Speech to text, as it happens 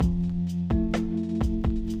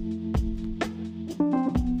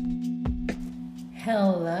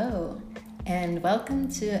Hello, and welcome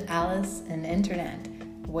to Alice and Internet,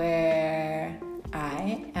 where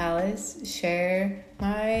I, Alice, share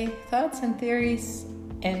my thoughts and theories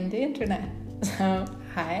in the internet. So,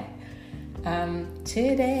 hi.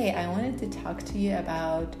 Today I wanted to talk to you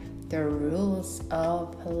about the rules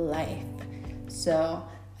of life. So,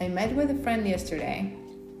 I met with a friend yesterday,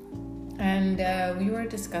 and we were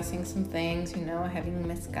discussing some things, having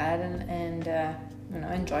mezcal and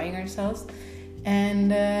enjoying ourselves.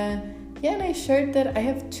 And and I shared that I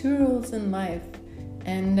have 2 rules in life,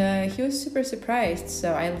 and he was super surprised.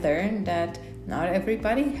 So I learned that not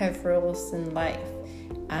everybody have rules in life.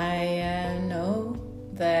 I know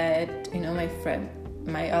that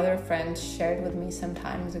my other friend shared with me some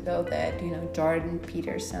times ago that Jordan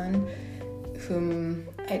Peterson, whom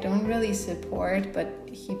I don't really support, but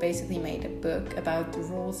he basically made a book about the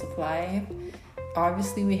rules of life.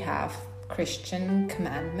 Obviously, we have Christian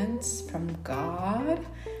commandments from God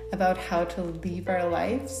about how to live our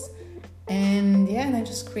lives, and I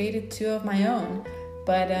just created 2 of my own.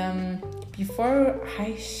 But before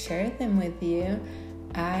I share them with you,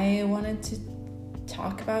 I wanted to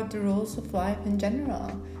talk about the rules of life in general.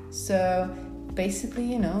 So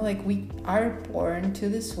basically, we are born to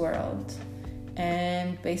this world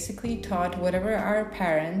and basically taught whatever our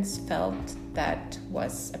parents felt that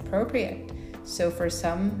was appropriate. So for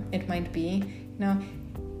some, it might be,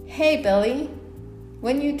 hey Billy,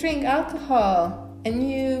 when you drink alcohol and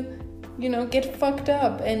you get fucked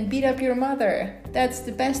up and beat up your mother, that's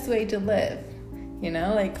the best way to live.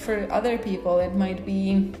 Like for other people, it might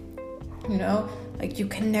be, like you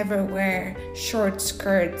can never wear short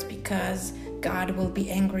skirts because God will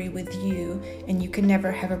be angry with you, and you can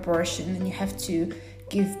never have abortion and you have to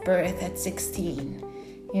give birth at 16.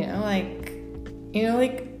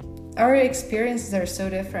 Our experiences are so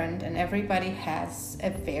different, and everybody has a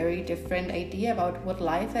very different idea about what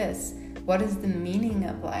life is. What is the meaning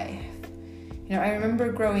of life? I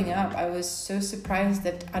remember growing up, I was so surprised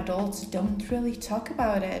that adults don't really talk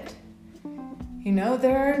about it.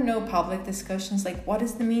 There are no public discussions like, what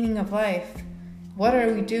is the meaning of life? What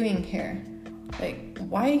are we doing here? Like,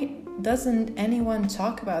 why doesn't anyone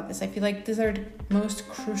talk about this? I feel like these are the most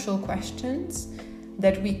crucial questions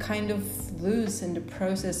that we kind of lose in the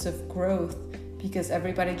process of growth, because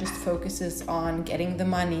everybody just focuses on getting the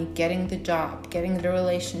money, getting the job, getting the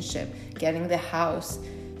relationship, getting the house,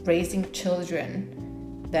 raising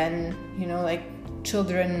children. Then,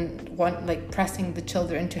 children want, pressing the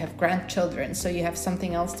children to have grandchildren, so you have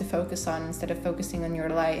something else to focus on instead of focusing on your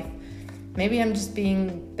life. Maybe I'm just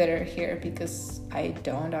being bitter here because I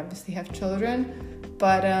don't obviously have children,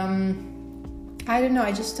 but I don't know,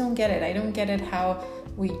 I just don't get it. I don't get it how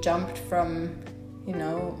we jumped from,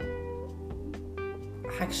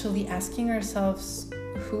 actually asking ourselves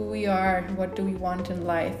who we are, what do we want in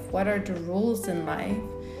life, what are the rules in life,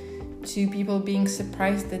 to people being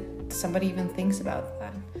surprised that somebody even thinks about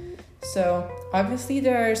that. So obviously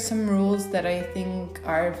there are some rules that I think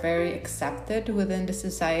are very accepted within the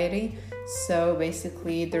society. So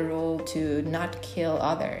basically the rule to not kill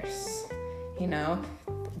others,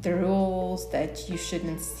 the rules that you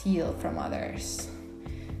shouldn't steal from others,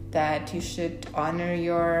 that you should honor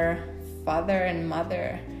your father and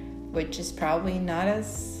mother, which is probably not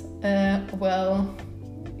as well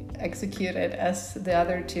executed as the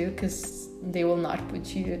other 2, because they will not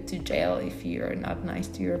put you to jail if you're not nice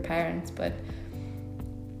to your parents. But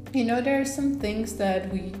there are some things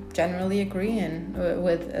that we generally agree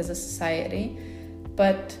with as a society,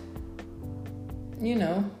 but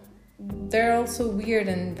they're also weird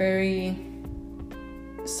and very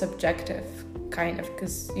subjective, kind of,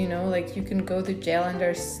 because you can go to jail and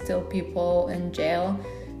there's still people in jail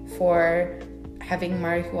for having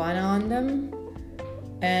marijuana on them,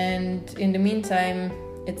 and in the meantime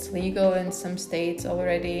it's legal in some states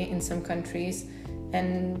already, in some countries.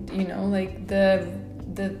 And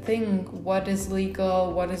the thing, what is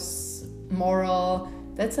legal, what is moral,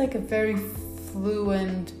 that's like a very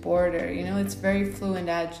fluent border. It's very fluent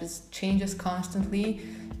edge, it changes constantly,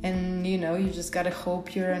 and you just gotta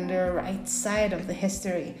hope you're on the right side of the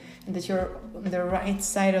history, and that you're on the right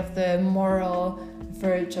side of the moral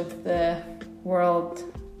verge of the world,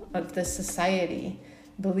 of the society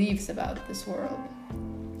believes about this world.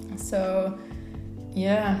 So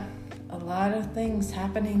a lot of things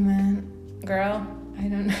happening, girl, I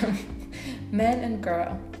don't know. Man and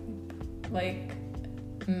girl, like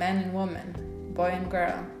man and woman, boy and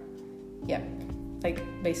girl. Yep, like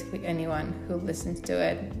basically anyone who listens to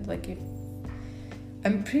it. Like, if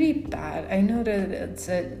I'm pretty bad, I know that it's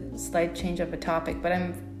a slight change of a topic, but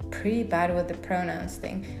I'm pretty bad with the pronouns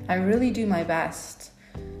thing. I really do my best,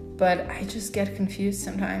 but I just get confused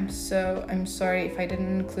sometimes. So I'm sorry if I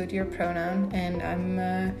didn't include your pronoun, and I'm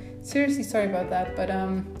seriously sorry about that. But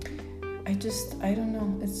I don't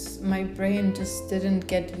know. It's my brain just didn't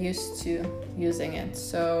get used to using it.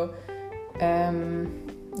 So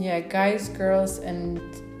guys, girls, and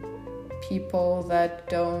people that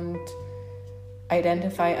don't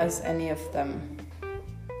identify as any of them.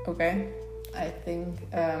 Okay, I think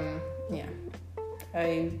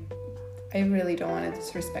I really don't want to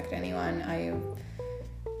disrespect anyone. I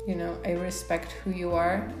respect who you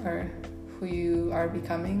are or who you are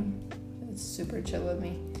becoming. It's super chill with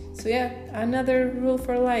me. So yeah, another rule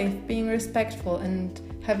for life: being respectful and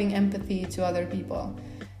having empathy to other people.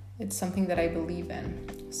 It's something that I believe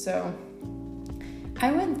in. So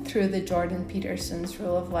I went through the Jordan Peterson's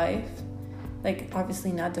Rule of Life. Like,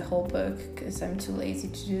 obviously not the whole book, because I'm too lazy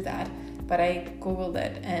to do that. But I googled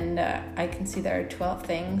it, and I can see there are 12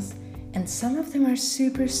 things. And some of them are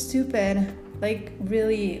super stupid. Like,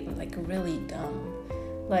 really dumb.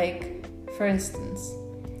 Like, for instance,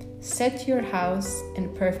 set your house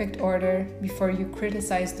in perfect order before you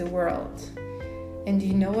criticize the world. And do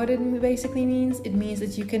you know what it basically means? It means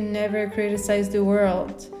that you can never criticize the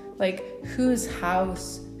world. Like, whose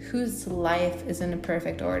house, whose life is in a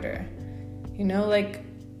perfect order? Like,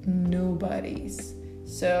 nobody's.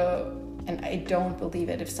 So, and I don't believe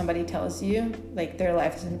it. If somebody tells you, like, their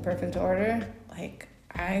life is in perfect order, like,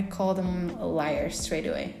 I call them a liar straight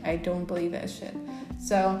away. I don't believe that shit.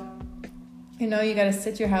 So, you gotta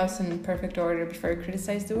set your house in perfect order before you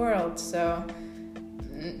criticize the world. So,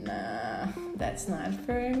 nah, that's not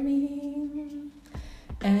for me.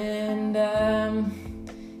 And,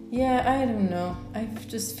 I don't know. I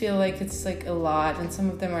just feel like it's like a lot, and some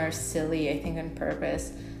of them are silly, I think on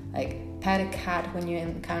purpose. Like, pet a cat when you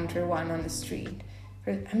encounter one on the street.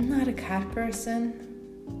 I'm not a cat person.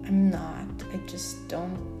 I'm not. I just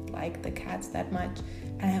don't like the cats that much.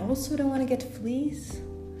 And I also don't want to get fleas.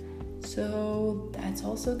 So that's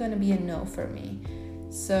also going to be a no for me.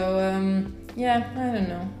 So, I don't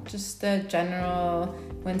know. Just the general,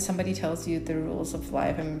 when somebody tells you the rules of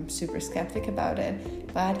life, I'm super skeptic about it.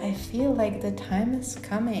 But I feel like the time is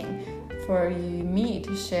coming for me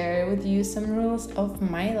to share with you some rules of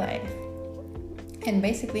my life. And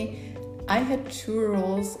basically, I had 2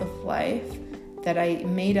 rules of life that I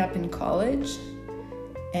made up in college.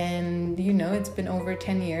 And, it's been over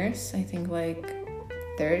 10 years. I think like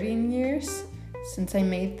 13 years since I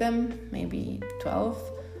made them, maybe 12.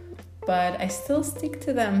 But I still stick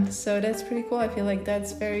to them, so that's pretty cool. I feel like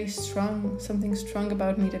that's very strong, something strong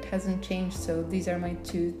about me that hasn't changed. So these are my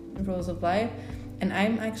 2 rules of life, and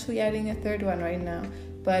I'm actually adding a 3rd one right now.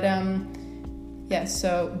 But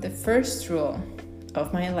so the first rule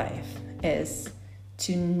of my life is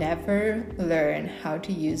to never learn how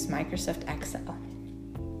to use Microsoft Excel.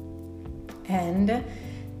 And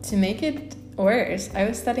to make it worse, I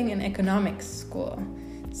was studying in economics school,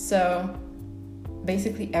 so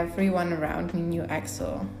basically everyone around me knew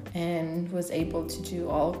Excel and was able to do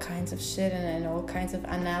all kinds of shit and all kinds of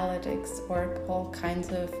analytics or all kinds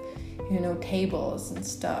of, tables and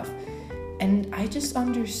stuff. And I just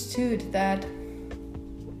understood that,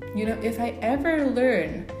 if I ever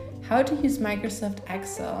learn how to use Microsoft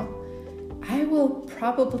Excel, I will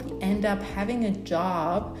probably end up having a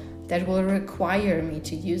job that will require me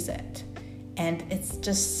to use it. And it's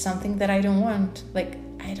just something that I don't want. Like,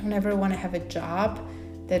 I don't ever want to have a job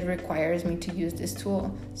that requires me to use this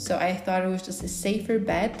tool. So I thought it was just a safer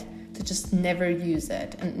bet to just never use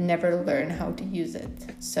it and never learn how to use it,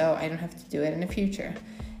 so I don't have to do it in the future.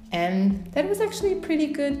 And that was actually a pretty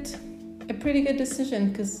good decision,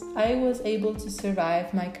 because I was able to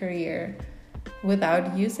survive my career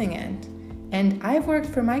without using it. And I've worked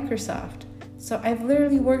for Microsoft. So I've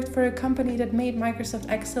literally worked for a company that made Microsoft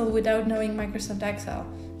Excel without knowing Microsoft Excel.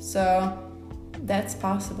 So that's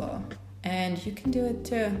possible. And you can do it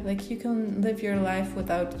too. Like, you can live your life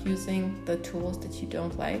without using the tools that you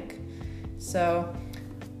don't like. So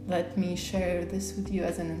let me share this with you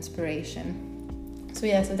as an inspiration. So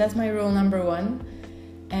that's my rule number 1.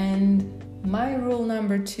 And my rule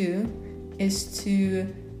number 2 is to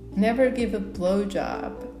never give a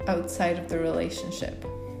blowjob outside of the relationship.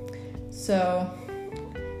 So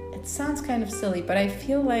it sounds kind of silly, but I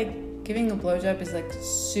feel like giving a blowjob is like a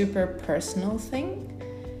super personal thing.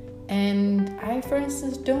 And I, for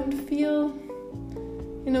instance, don't feel,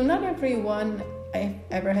 not everyone I've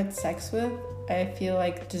ever had sex with, I feel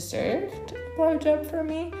like deserved a blowjob from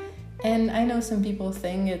me. And I know some people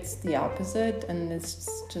think it's the opposite, and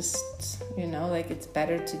it's just, like, it's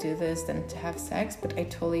better to do this than to have sex, but I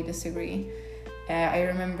totally disagree. I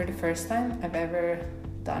remember the first time I've ever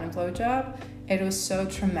done a blowjob, it was so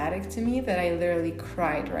traumatic to me that I literally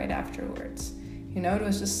cried right afterwards. You know, it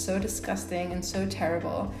was just so disgusting and so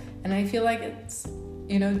terrible. And I feel like it's,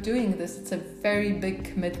 you know, doing this, it's a very big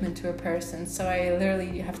commitment to a person. So I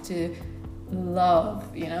literally have to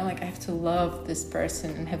love, you know, like I have to love this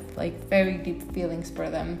person and have like very deep feelings for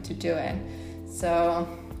them to do it. So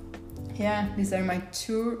yeah, these are my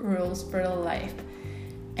 2 rules for life.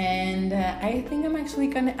 And I think I'm actually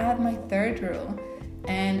gonna add my 3rd rule.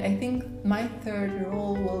 And I think my 3rd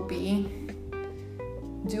rule will be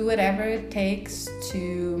do whatever it takes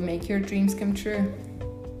to make your dreams come true.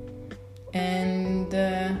 And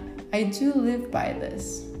I do live by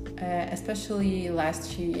this, especially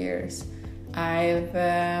last few years. I've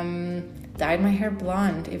dyed my hair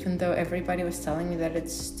blonde, even though everybody was telling me that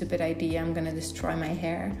it's a stupid idea, I'm gonna destroy my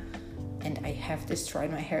hair. And I have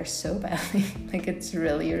destroyed my hair so badly, like it's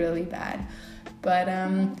really, really bad. But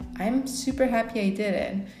I'm super happy I did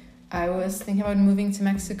it. I was thinking about moving to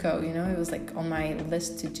Mexico, you know, it was like on my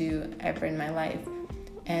list to do ever in my life.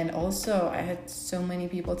 And also I had so many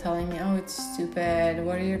people telling me, oh, it's stupid,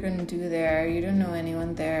 what are you going to do there? You don't know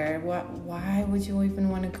anyone there. Why would you even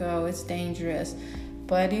want to go? It's dangerous.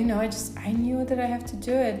 But, you know, I knew that I have to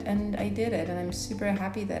do it, and I did it, and I'm super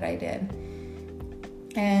happy that I did.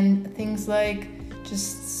 And things like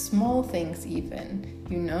just small things even,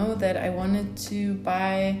 you know, that I wanted to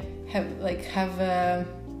have a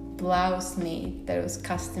blouse made that was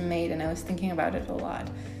custom made, and I was thinking about it a lot.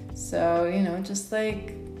 So, you know, just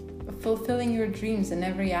like fulfilling your dreams in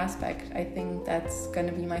every aspect. I think that's going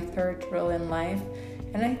to be my 3rd rule in life.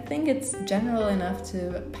 And I think it's general enough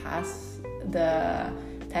to pass the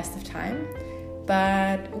test of time,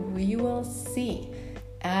 but we will see.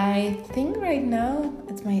 I think right now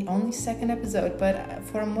it's my only 2nd episode, but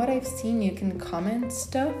from what I've seen, you can comment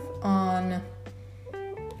stuff on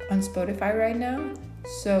Spotify right now.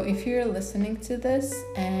 So if you're listening to this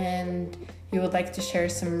and you would like to share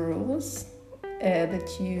some rules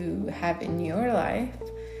that you have in your life,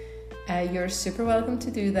 you're super welcome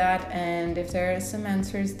to do that. And if there are some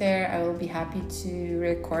answers there, I will be happy to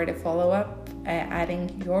record a follow-up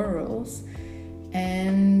adding your rules.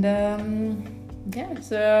 And yeah,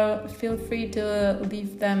 so feel free to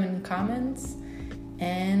leave them in comments,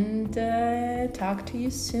 and talk to you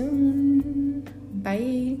soon.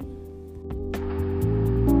 Bye.